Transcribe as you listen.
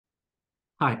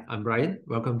Hi, I'm Bryan.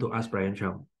 Welcome to Ask Bryan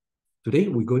Cheong. Today,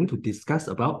 we're going to discuss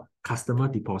about customer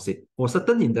deposit. For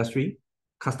certain industry,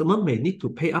 customer may need to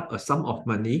pay up a sum of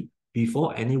money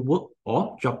before any work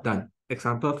or job done.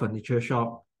 Example, furniture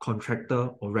shop, contractor,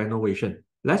 or renovation.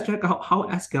 Let's check out how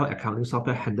SQL Accounting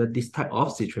Software handle this type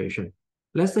of situation.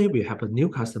 Let's say we have a new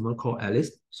customer called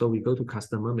Alice. So we go to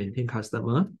customer, maintain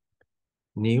customer,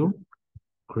 new,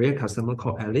 create customer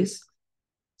called Alice,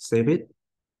 save it.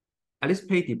 Alice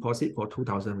pay deposit for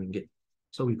 2,000 ringgit.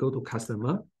 So we go to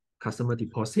customer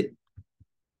deposit,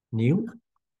 new,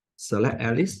 select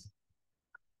Alice.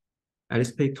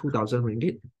 Alice pay 2,000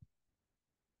 ringgit.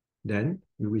 Then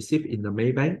you receive in the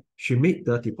Maybank. She made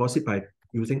the deposit by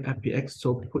using FPX.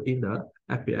 So put in the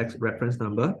FPX reference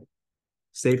number,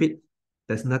 save it.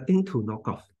 There's nothing to knock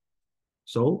off.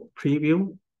 So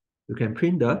preview, you can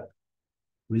print the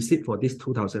receipt for this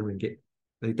 2,000 ringgit.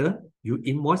 Later, you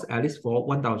invoice Alice for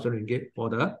 1,000 ringgit for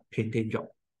the painting job.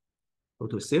 Go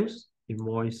to sales,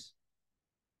 invoice,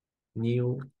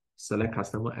 new, select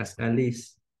customer as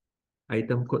Alice,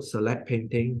 item code select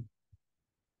painting.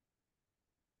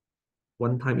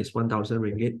 One time is 1,000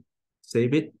 ringgit.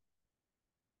 Save it.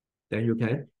 Then you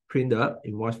can print the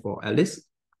invoice for Alice.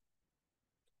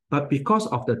 But because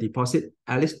of the deposit,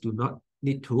 Alice do not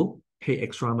need to pay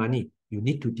extra money. You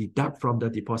need to deduct from the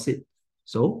deposit.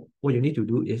 So what you need to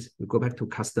do is you go back to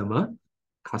customer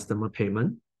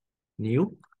payment,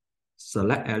 new,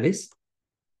 select Alice,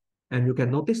 and you can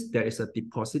notice there is a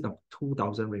deposit of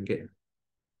 2,000 ringgit.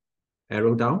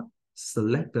 Arrow down,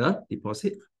 select the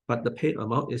deposit, but the paid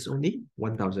amount is only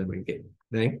 1,000 ringgit.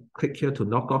 Then click here to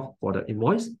knock off for the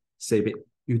invoice, save it.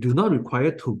 You do not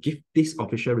require to give this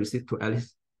official receipt to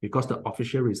Alice because the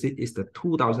official receipt is the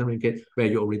 2,000 ringgit where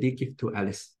you already give to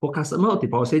Alice. For customer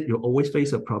deposit, you always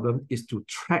face a problem is to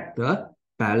track the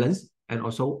balance and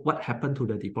also what happened to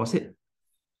the deposit.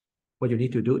 What you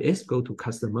need to do is go to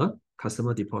customer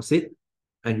deposit,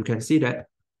 and you can see that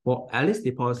for Alice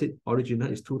deposit,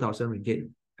 original is 2,000 ringgit,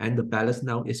 and the balance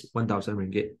now is 1,000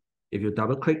 ringgit. If you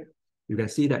double click, you can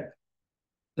see that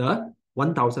the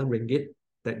 1,000 ringgit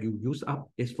that you use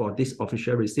up is for this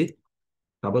official receipt.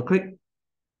 Double click,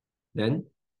 then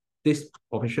this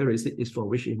official receipt is for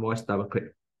which invoice, double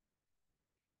click.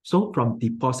 So from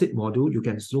deposit module, you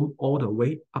can zoom all the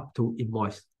way up to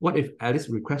invoice. What if Alice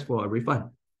requests for a refund?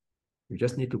 You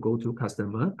just need to go to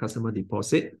customer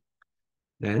deposit,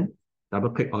 then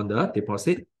double click on the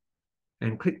deposit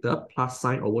and click the plus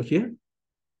sign over here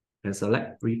and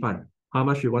select refund. How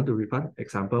much you want to refund?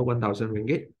 Example, 1,000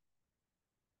 ringgit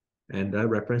and the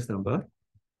reference number.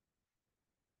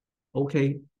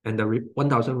 Okay, and the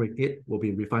 1,000 ringgit will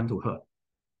be refunded to her.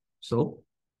 So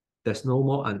there's no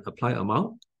more unapplied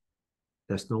amount.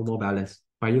 There's no more balance.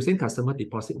 By using customer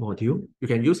deposit module, you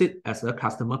can use it as a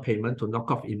customer payment to knock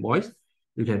off invoice.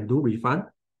 You can do refund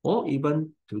or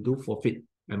even to do forfeit.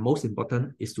 And most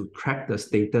important is to track the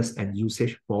status and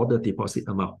usage for the deposit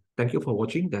amount. Thank you for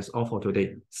watching. That's all for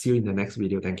today. See you in the next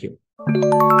video. Thank you.